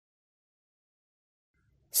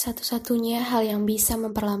Satu-satunya hal yang bisa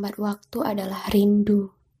memperlambat waktu adalah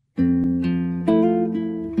rindu.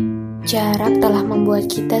 Jarak telah membuat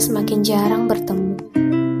kita semakin jarang bertemu.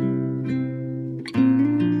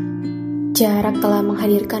 Jarak telah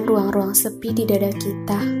menghadirkan ruang-ruang sepi di dada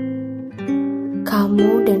kita.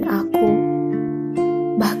 Kamu dan aku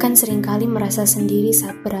bahkan seringkali merasa sendiri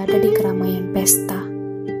saat berada di keramaian pesta.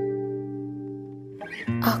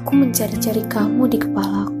 Aku mencari-cari kamu di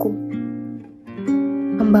kepalaku,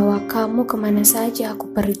 membawa kamu kemana saja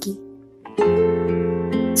aku pergi.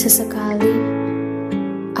 Sesekali,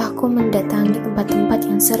 aku mendatangi tempat-tempat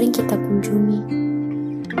yang sering kita kunjungi,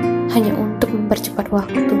 hanya untuk mempercepat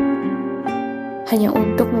waktu, hanya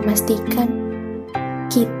untuk memastikan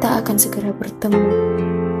kita akan segera bertemu.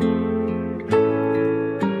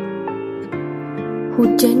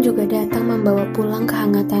 Hujan juga datang membawa pulang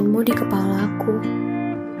kehangatanmu di kepalaku.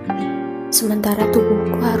 Sementara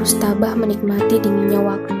tubuhku harus tabah menikmati dinginnya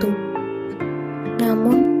waktu.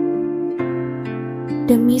 Namun,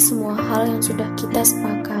 demi semua hal yang sudah kita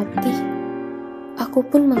sepakati, aku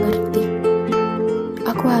pun mengerti.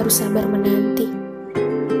 Aku harus sabar menanti.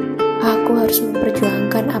 Aku harus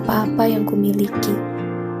memperjuangkan apa-apa yang kumiliki.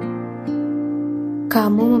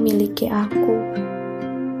 Kamu memiliki aku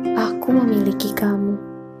memiliki kamu.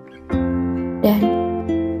 Dan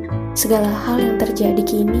segala hal yang terjadi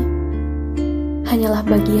kini hanyalah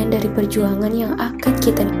bagian dari perjuangan yang akan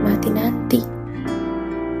kita nikmati nanti.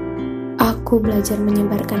 Aku belajar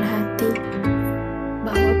menyebarkan hati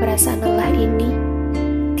bahwa perasaan lelah ini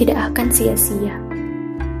tidak akan sia-sia,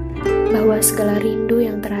 bahwa segala rindu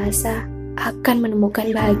yang terasa akan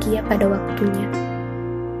menemukan bahagia pada waktunya.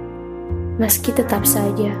 Meski tetap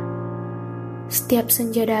saja, setiap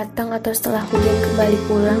senja datang atau setelah hujan kembali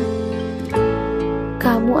pulang,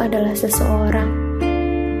 kamu adalah seseorang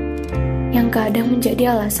yang kadang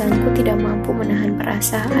menjadi alasanku tidak mampu menahan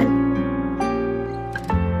perasaan.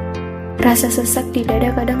 Rasa sesak di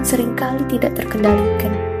dada kadang seringkali tidak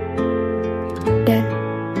terkendalikan. Dan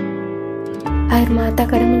air mata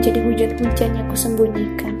kadang menjadi hujan-hujan yang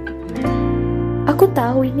kusembunyikan. Aku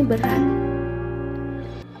tahu ini berat,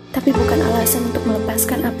 tapi bukan alasan untuk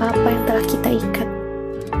melepaskan apa-apa yang telah kita ikat.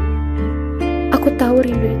 Aku tahu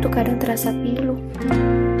rindu itu kadang terasa pilu,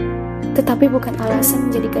 tetapi bukan alasan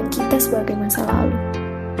menjadikan kita sebagai masa lalu.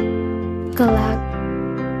 Kelak,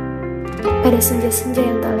 pada senja-senja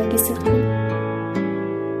yang tak lagi sepi,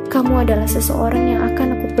 kamu adalah seseorang yang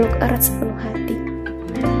akan aku peluk erat sepenuh hati.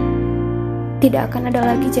 Tidak akan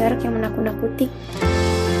ada lagi jarak yang menakut-nakuti.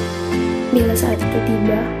 Bila saat itu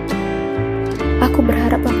tiba, aku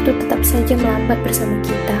berharap waktu tetap saja melambat bersama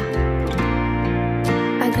kita,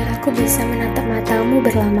 agar aku bisa menatap matamu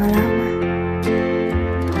berlama-lama,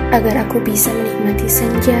 agar aku bisa menikmati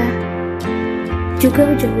senja, juga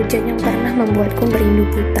hujan-hujan yang pernah membuatku merindu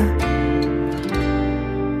buta.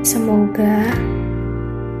 Semoga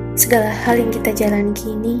segala hal yang kita jalani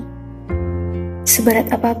kini, seberat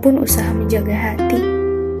apapun usaha menjaga hati,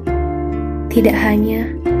 tidak hanya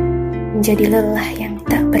menjadi lelah yang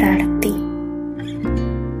tak berarti.